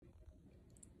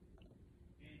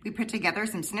We put together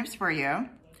some snips for you.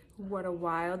 What a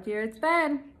wild year it's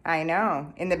been. I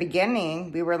know. In the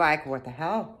beginning, we were like, what the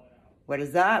hell? What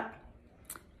is up?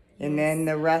 And then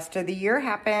the rest of the year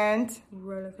happened.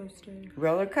 Roller coaster.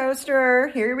 Roller coaster.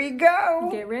 Here we go.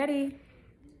 Get ready.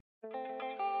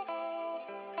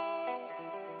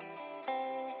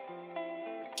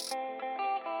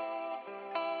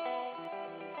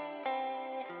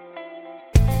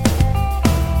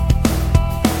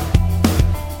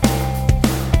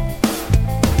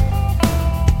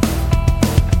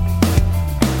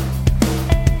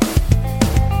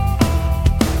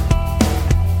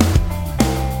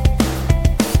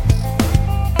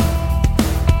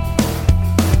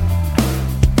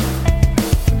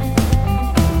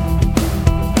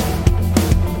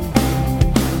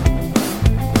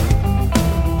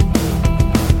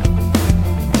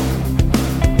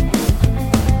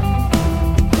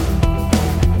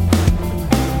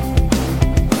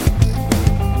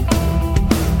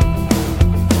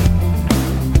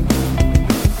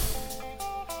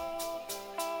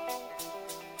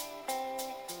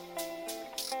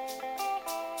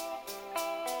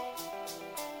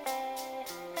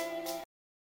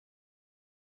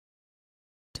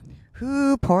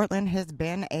 Portland has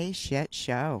been a shit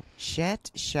show.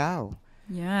 Shit show.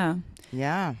 Yeah.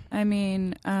 Yeah. I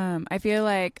mean, I feel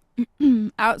like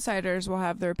outsiders will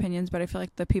have their opinions, but I feel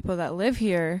like the people that live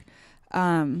here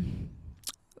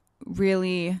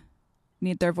really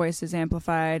need their voices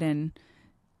amplified and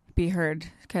be heard,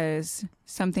 because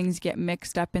some things get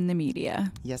mixed up in the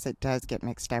media. Yes, it does get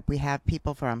mixed up. We have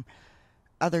people from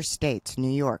other states,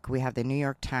 New York. We have the New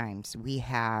York Times. We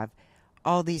have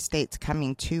all these states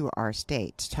coming to our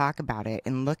state to talk about it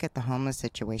and look at the homeless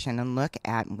situation and look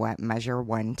at what Measure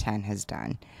 110 has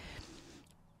done.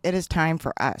 It is time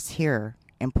for us here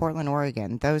in Portland,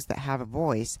 Oregon, those that have a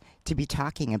voice, to be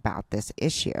talking about this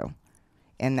issue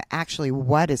and actually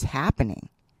what is happening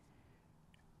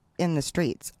in the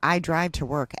streets. I drive to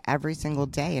work every single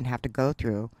day and have to go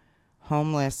through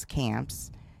homeless camps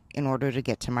in order to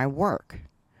get to my work.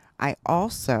 I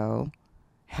also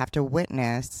have to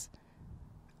witness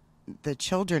the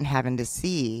children having to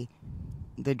see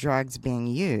the drugs being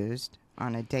used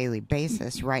on a daily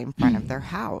basis right in front of their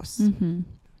house. Mm-hmm.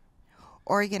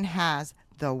 Oregon has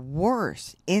the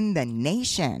worst in the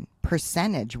nation,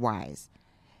 percentage-wise,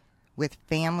 with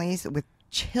families, with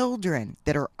children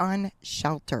that are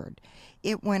unsheltered.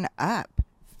 It went up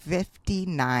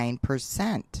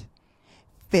 59%.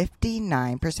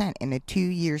 59% in a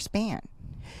 2-year span.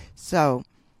 So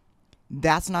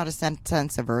that's not a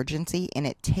sense of urgency, and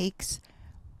it takes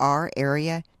our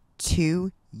area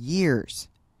 2 years.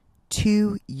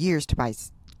 2 years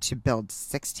to build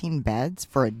 16 beds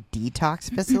for a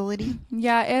detox facility.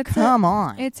 Yeah, Come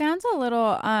on. It sounds a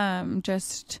little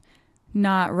just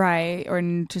not right, or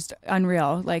just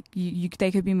unreal. Like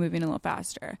they could be moving a little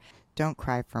faster. Don't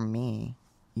cry for me.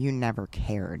 You never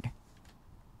cared.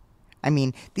 I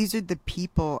mean, these are the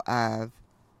people of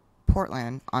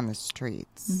Portland on the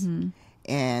streets. Mm-hmm.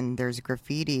 And there's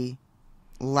graffiti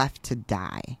left to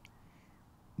die.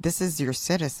 This is your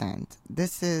citizens.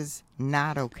 This is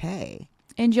not okay.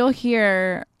 And you'll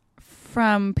hear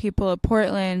from people of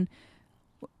Portland,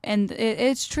 and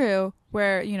it's true,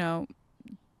 where, you know,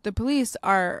 the police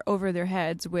are over their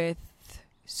heads with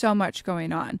so much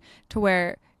going on, to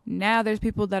where now there's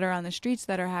people that are on the streets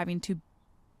that are having to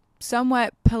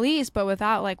somewhat police, but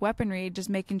without like weaponry, just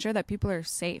making sure that people are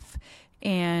safe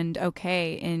and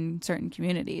okay in certain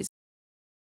communities.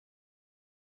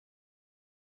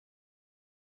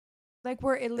 Like,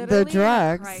 we're literally the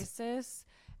drugs, in a crisis,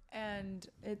 and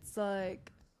it's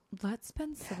like, let's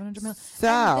spend $700 million. So,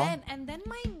 and then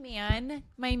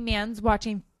my man's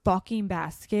watching fucking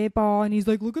basketball, and he's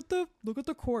like, look at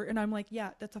the court, and I'm like, yeah,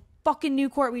 that's a fucking new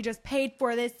court we just paid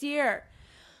for this year.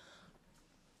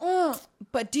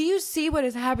 But do you see what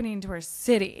is happening to our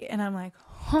city? And I'm like,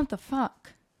 what the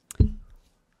fuck?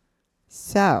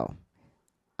 So,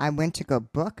 I went to go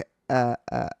book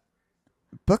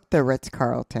the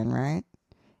Ritz-Carlton, right?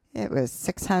 It was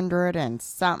 $600 and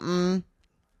something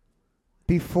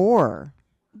before.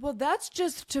 Well, that's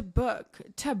just to book.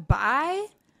 To buy,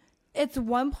 it's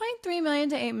 1.3 million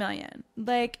to 8 million.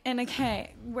 Like, and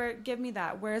okay, give me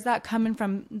that. Where is that coming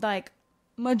from? Like,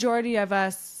 majority of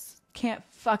us can't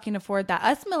fucking afford that.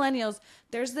 Us millennials,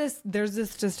 there's this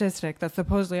statistic that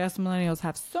supposedly us millennials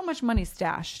have so much money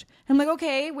stashed. I'm like,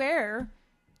 okay, where?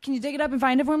 Can you dig it up and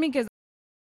find it for me? Because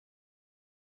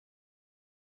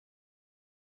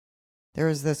there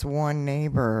was this one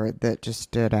neighbor that just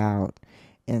stood out,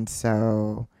 and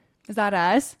so is that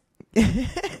us?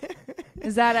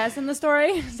 Is that us in the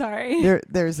story? Sorry.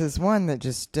 There's this one that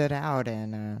just stood out,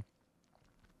 and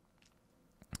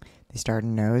they started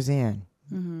nosing,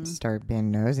 started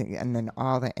being nosy, and then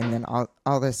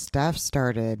all this stuff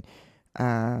started.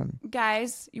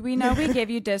 Guys, we know we give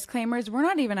you disclaimers. We're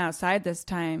not even outside this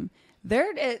time.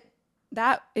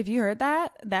 If you heard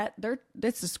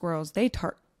it's the squirrels.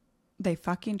 They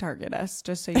fucking target us.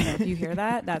 Just so you know, if you hear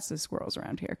that, that's the squirrels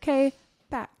around here. Okay,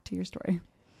 back to your story.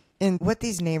 And what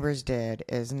these neighbors did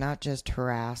is not just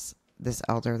harass this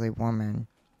elderly woman.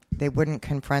 They wouldn't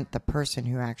confront the person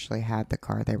who actually had the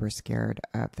car. They were scared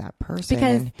of that person.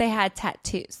 Because they had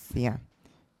tattoos. Yeah.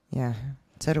 Yeah.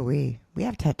 So do we. We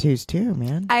have tattoos too,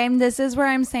 man. This is where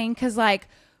I'm saying, because like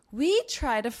we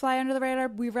try to fly under the radar.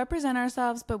 We represent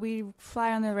ourselves, but we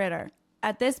fly under the radar.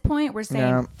 At this point, we're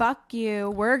saying, fuck you.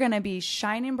 We're going to be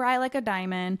shining bright like a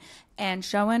diamond and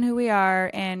showing who we are.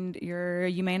 And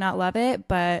you may not love it,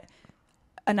 but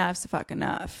enough's fuck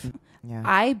enough. Yeah.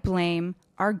 I blame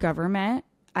our government.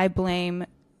 I blame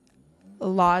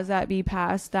laws that be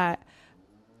passed that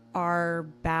are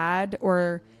bad,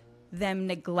 or them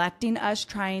neglecting us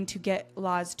trying to get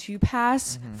laws to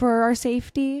pass for our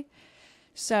safety.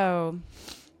 So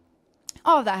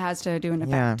all of that has to do an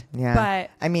effect. Yeah.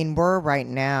 But I mean, we're right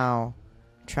now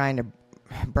trying to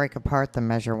break apart the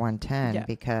Measure 110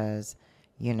 because,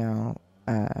 you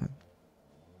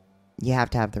have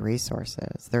to have the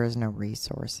resources. There is no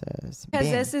resources. Because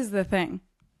this is the thing.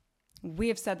 We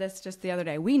have said this just the other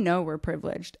day. We know we're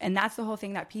privileged. And that's the whole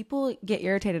thing that people get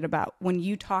irritated about when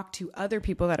you talk to other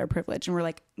people that are privileged. And we're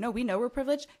like, no, we know we're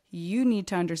privileged. You need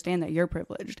to understand that you're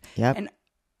privileged. Yep. And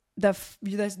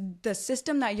the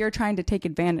system that you're trying to take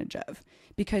advantage of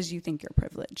because you think you're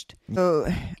privileged.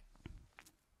 So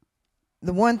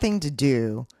the one thing to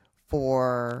do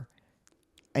for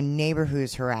a neighbor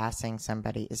who's harassing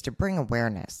somebody is to bring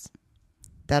awareness.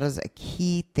 That is a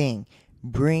key thing.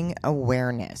 Bring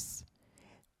awareness.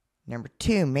 Number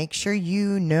 2, make sure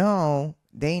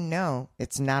they know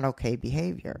it's not okay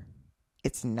behavior.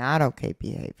 It's not okay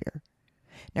behavior.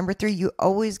 Number 3, you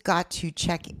always got to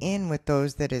check in with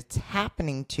those that it's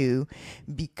happening to,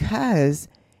 because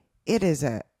it's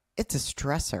a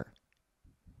stressor.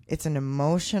 It's an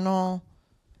emotional,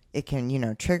 it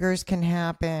can, triggers can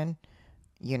happen.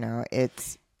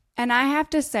 And I have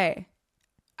to say,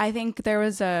 I think there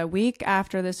was a week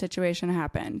after the situation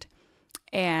happened,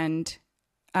 and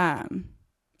the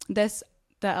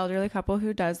elderly couple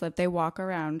who does live, they walk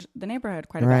around the neighborhood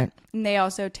quite a bit. And they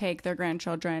also take their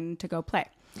grandchildren to go play.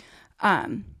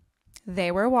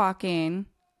 They were walking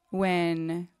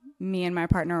when me and my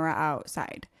partner were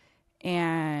outside,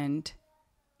 and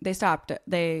they stopped us,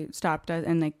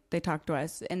 and they talked to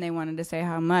us, and they wanted to say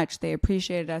how much they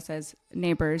appreciated us as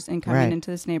neighbors and coming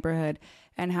into this neighborhood,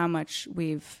 and how much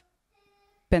we've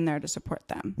been there to support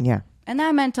them. Yeah. And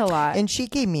that meant a lot. And she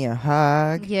gave me a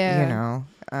hug. Yeah.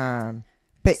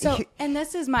 But and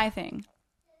this is my thing.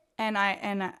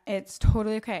 And it's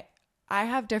totally okay. I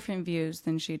have different views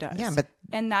than she does. Yeah,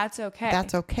 and that's okay.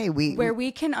 That's okay.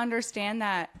 We can understand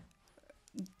that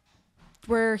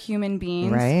we're human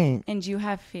beings, right? And you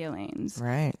have feelings,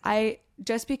 right?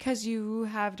 Just because you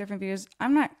have different views,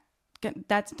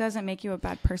 that doesn't make you a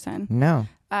bad person. No.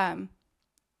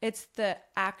 It's the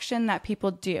action that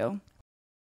people do.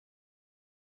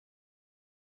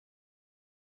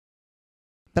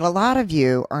 But a lot of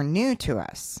you are new to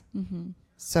us. Mm-hmm.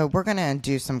 So we're going to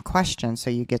do some questions so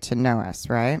you get to know us,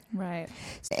 right? Right.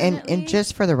 And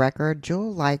just for the record,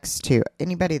 Jewel likes to,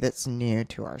 anybody that's new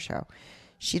to our show,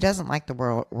 she doesn't like the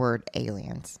word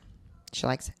aliens. She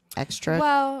likes extra.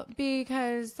 Well,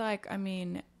 because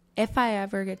if I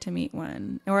ever get to meet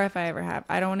one, or if I ever have,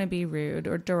 I don't want to be rude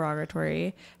or derogatory.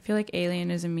 I feel like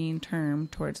alien is a mean term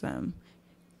towards them.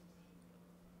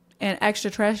 And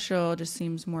extraterrestrial just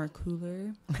seems more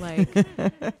cooler. Like,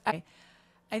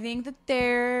 I think that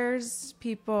there's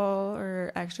people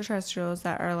or extraterrestrials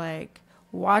that are like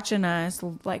watching us,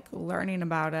 like learning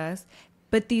about us.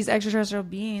 But these extraterrestrial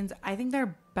beings, I think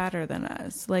they're better than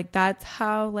us. Like, that's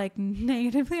how like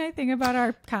negatively I think about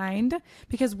our kind,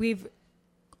 because we've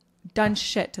done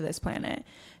shit to this planet.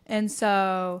 And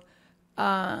so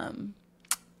I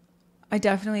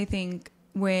definitely think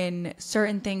when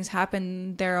certain things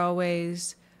happen, they're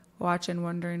always watching,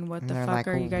 wondering what the fuck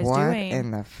are you guys doing? What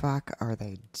in the fuck are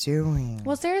they doing?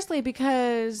 Well, seriously,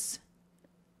 because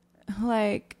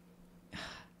like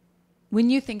when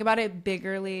you think about it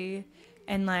biggerly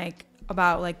and like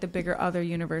about like the bigger other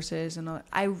universes, and all,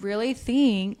 I really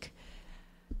think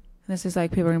this is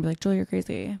like people are gonna be like, Joel, you're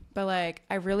crazy, but like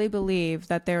I really believe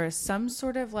that there is some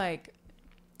sort of like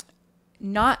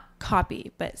not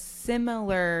copy but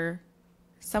similar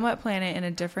somewhat planet in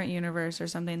a different universe or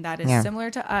something that is Yeah.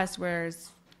 similar to us,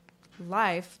 whereas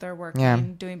life they're working, Yeah.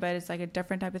 doing, but it's like a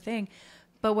different type of thing.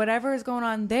 But whatever is going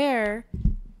on there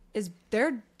is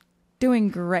they're doing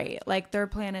great. Like their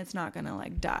planet's not gonna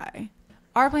like die.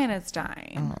 Our planet's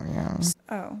dying. Oh,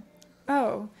 yeah.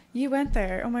 Oh, you went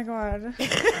there. Oh my god.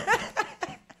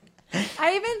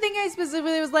 I even think I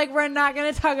specifically was like, we're not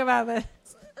gonna talk about this.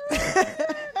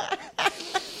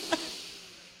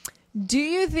 Do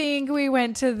you think we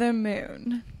went to the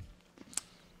moon?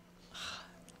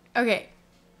 Okay.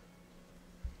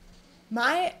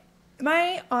 My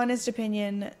honest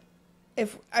opinion,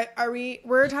 if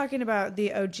we're talking about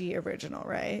the OG original,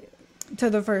 right? To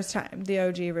the first time, the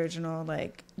OG original,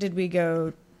 like, did we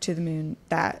go to the moon?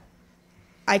 That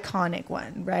iconic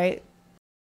one, right?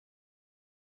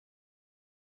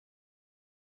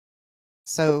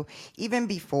 So even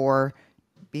before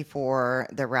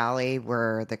the rally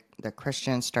where the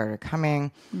Christians started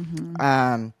coming,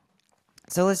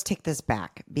 so let's take this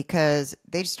back because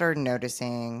they started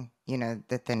noticing,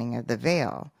 the thinning of the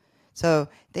veil. So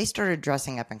they started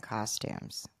dressing up in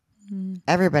costumes.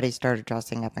 Everybody started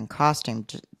dressing up in costume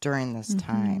during this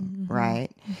time, right?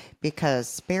 Because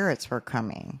spirits were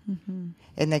coming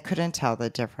and they couldn't tell the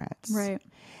difference. Right.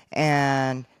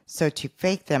 And so to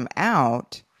fake them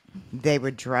out, they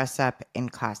would dress up in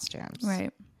costumes.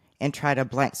 Right. And try to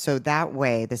blend. So that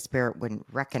way the spirit wouldn't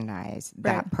recognize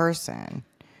that Right. person,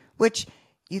 which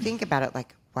you think about it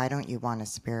like, why don't you want a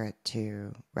spirit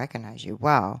to recognize you?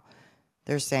 Well,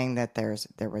 they're saying that there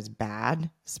was bad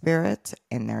spirits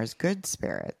and there's good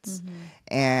spirits.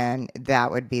 And that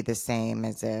would be the same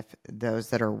as if those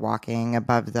that are walking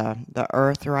above the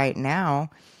earth right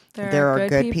now, there are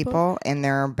good people and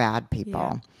there are bad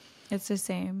people. Yeah. It's the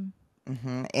same.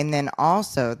 And then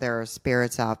also there are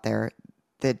spirits out there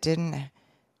that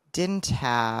didn't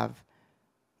have,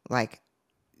 like,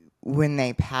 when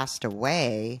they passed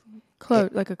away,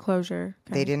 Like a closure.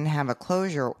 they didn't have a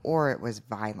closure, or it was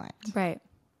violent. Right.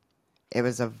 It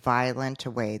was a violent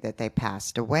way that they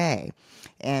passed away.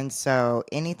 And so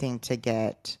anything to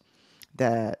get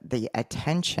the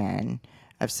attention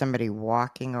of somebody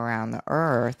walking around the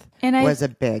earth was a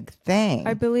big thing.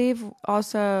 I believe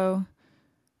also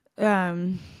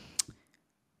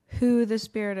who the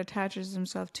spirit attaches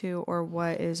himself to or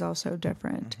what is also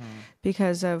different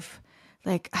because of,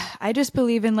 like, I just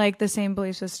believe in, like, the same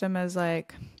belief system as,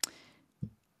 like,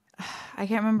 I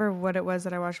can't remember what it was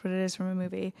that I watched, but it is from a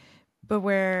movie, but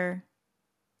where,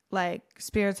 like,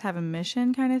 spirits have a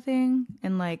mission kind of thing,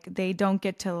 and, like, they don't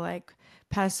get to, like,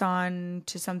 pass on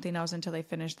to something else until they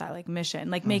finish that, like, mission,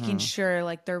 like making sure,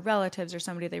 like, their relatives or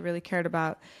somebody they really cared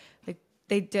about, like,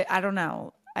 they did. I don't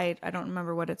know. I don't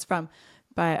remember what it's from,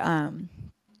 but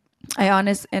I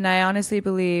honestly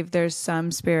believe there's some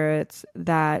spirits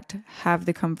that have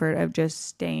the comfort of just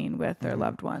staying with their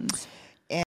loved ones.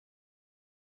 And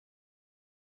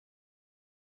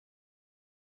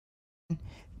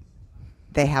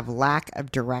they have lack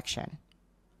of direction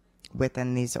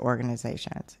within these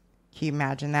organizations. Can you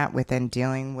imagine that within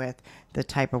dealing with the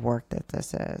type of work that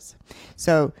this is?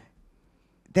 So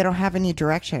they don't have any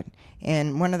direction.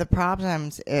 And one of the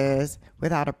problems is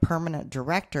without a permanent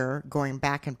director going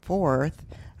back and forth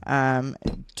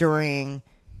during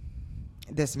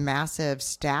this massive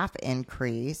staff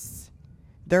increase,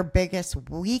 their biggest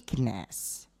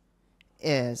weakness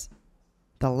is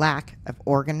the lack of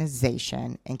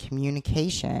organization and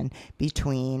communication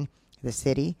between the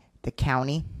city, the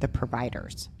county, the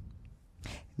providers.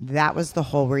 That was the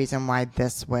whole reason why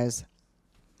this was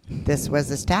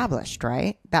established,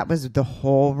 right? That was the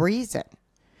whole reason.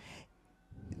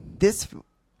 This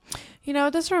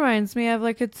reminds me of,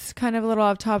 like, it's kind of a little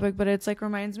off topic, but it's like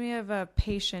reminds me of a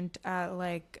patient at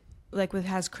like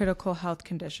has critical health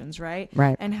conditions, right?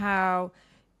 Right. And how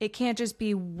it can't just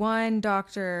be one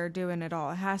doctor doing it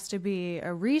all. It has to be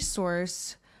a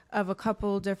resource of a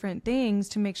couple different things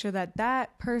to make sure that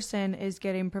that person is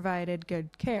getting provided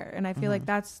good care. And I feel like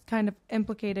that's kind of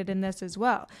implicated in this as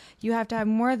well. You have to have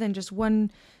more than just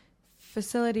one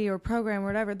facility or program or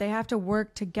whatever. They have to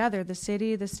work together. The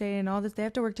city, the state, and all this, they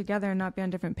have to work together and not be on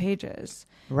different pages.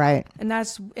 Right. And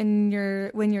that's when you're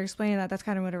explaining that, that's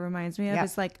kind of what it reminds me of.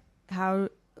 It's like how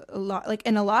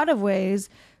in a lot of ways,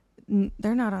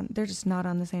 they're just not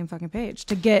on the same fucking page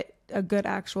to get a good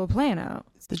actual plan out.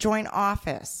 It's the joint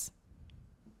office.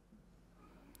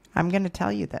 I'm going to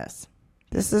tell you this.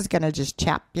 This is going to just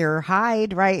chap your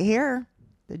hide right here.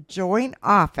 The joint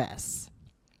office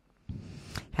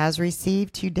has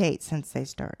received to date since they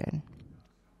started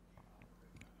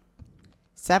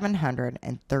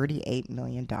 $738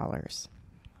 million.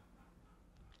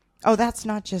 Oh, that's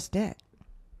not just it.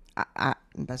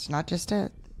 That's not just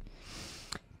it.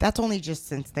 That's only just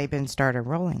since they've been started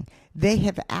rolling. They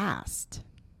have asked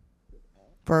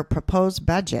for a proposed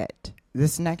budget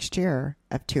this next year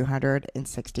of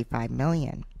 $265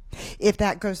 million. If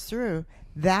that goes through,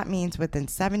 that means within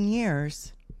 7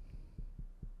 years,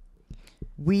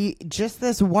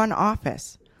 this one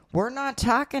office. We're not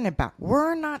talking about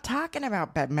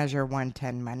Measure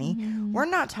 110 money. Mm-hmm. We're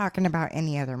not talking about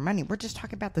any other money. We're just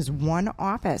talking about this one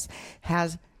office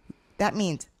that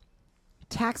means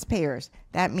taxpayers.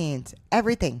 That means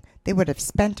everything. They would have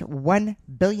spent $1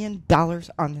 billion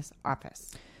on this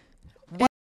office.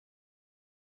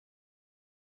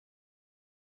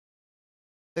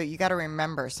 So you got to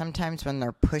remember, sometimes when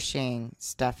they're pushing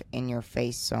stuff in your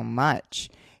face so much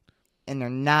and they're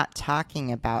not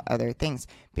talking about other things,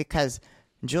 because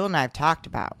Jewel and I have talked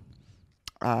about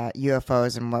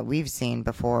UFOs and what we've seen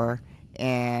before,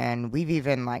 and we've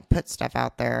even like put stuff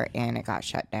out there and it got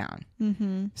shut down.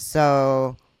 Mm-hmm.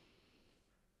 So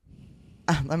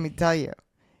let me tell you,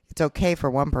 it's okay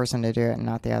for one person to do it and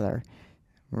not the other,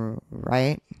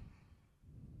 right?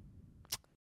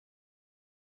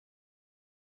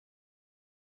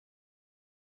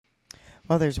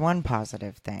 Well, there's one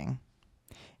positive thing,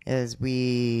 is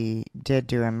we did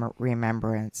do a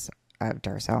remembrance of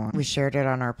Darcel. We shared it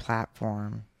on our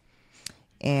platform,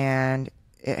 and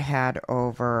it had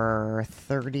over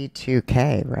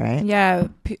 32K, right? Yeah,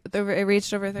 it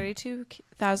reached over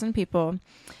 32,000 people,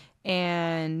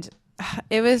 and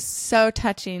it was so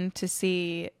touching to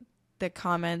see the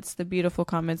comments, the beautiful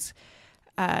comments,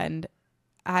 and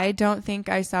I don't think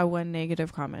I saw one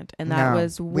negative comment, and that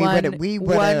was one. We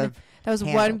would have. That was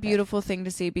one beautiful thing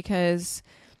to see, because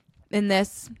in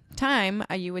this time,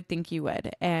 you would think you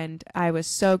would. And I was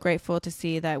so grateful to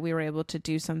see that we were able to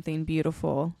do something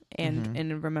beautiful and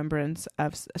in remembrance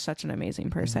of such an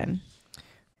amazing person.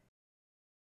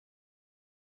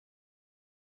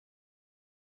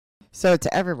 So it's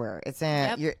everywhere. It's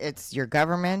it's your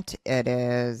government. It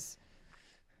is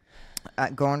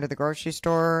going to the grocery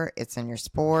store. It's in your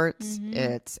sports.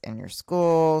 It's in your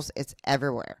schools. It's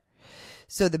everywhere.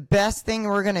 So the best thing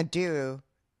we're going to do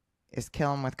is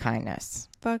kill them with kindness.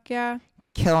 Fuck yeah.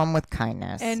 Kill them with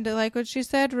kindness. And like what she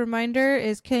said, reminder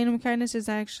is killing them with kindness is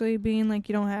actually being like,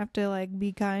 you don't have to like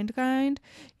be kind.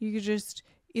 You could just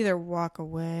either walk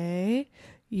away.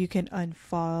 You can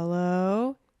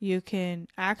unfollow. You can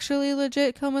actually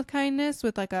legit kill them with kindness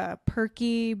with like a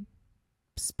perky,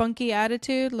 spunky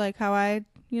attitude, like how I,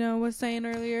 was saying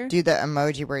earlier. Do the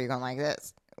emoji where you're going like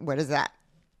this. What is that?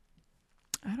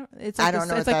 It's like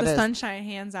the sunshine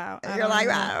hands out. You're like,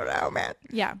 I don't know, man.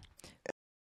 Yeah.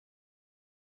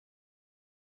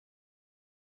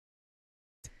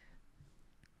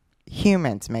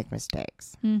 Humans make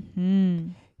mistakes.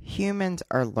 Mm-hmm. Humans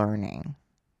are learning.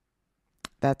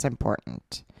 That's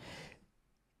important.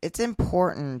 It's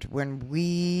important when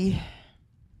we,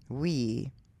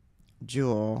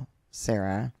 Jewel,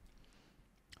 Sarah,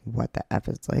 what the F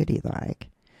is lady like?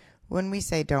 When we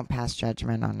say don't pass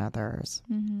judgment on others,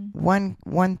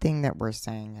 one thing that we're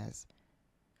saying is,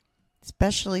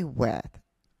 especially with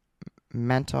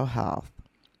mental health,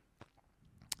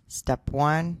 step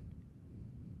one,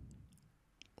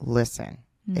 listen.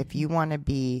 If you want to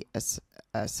be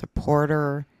a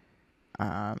supporter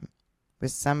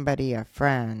with somebody, a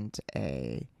friend,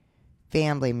 a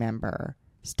family member,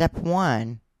 step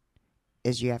one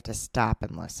is you have to stop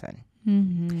and listen.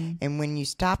 And when you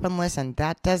stop and listen,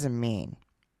 that doesn't mean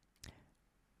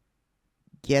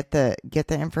get the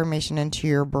information into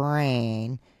your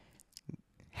brain,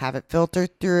 have it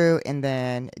filtered through, and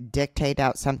then dictate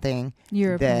out something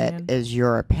that is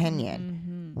your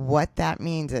opinion. What that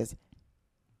means is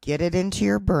get it into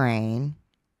your brain,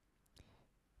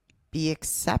 be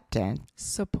acceptant,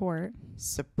 support,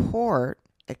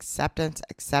 acceptance.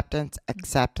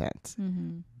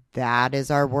 That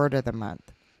is our word of the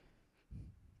month.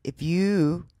 If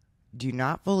you do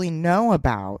not fully know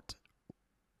about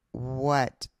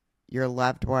what your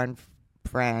loved one,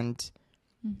 friend,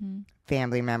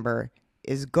 family member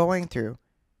is going through,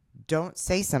 don't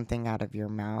say something out of your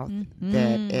mouth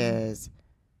that is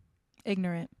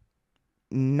ignorant,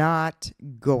 not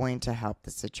going to help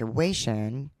the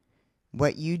situation.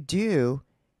 What you do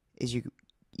is you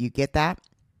get that,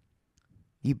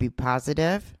 you be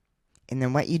positive, and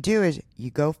then what you do is you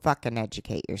go fucking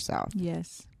educate yourself.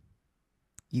 Yes.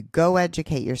 You go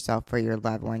educate yourself for your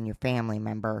loved one, your family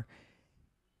member,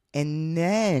 and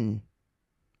then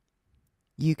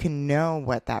you can know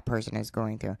what that person is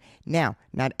going through. Now,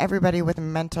 not everybody with a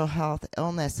mental health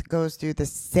illness goes through the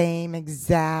same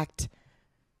exact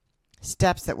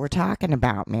steps that we're talking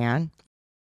about, man.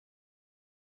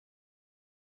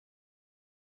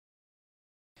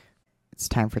 It's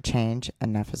time for change.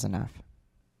 Enough is enough.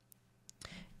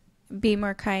 Be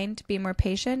more kind, be more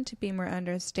patient, be more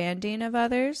understanding of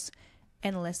others,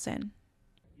 and listen.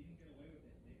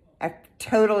 I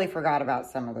totally forgot about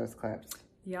some of those clips.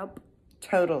 Yep.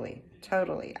 Totally.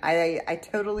 I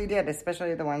totally did,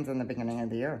 especially the ones in the beginning of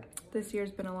the year. This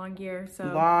year's been a long year, so.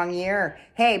 Long year.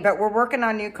 Hey, but we're working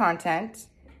on new content.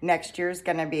 Next year's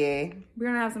going to be... We're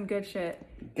going to have some good shit.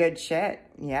 Good shit,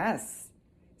 yes.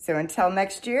 So until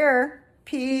next year,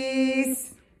 peace.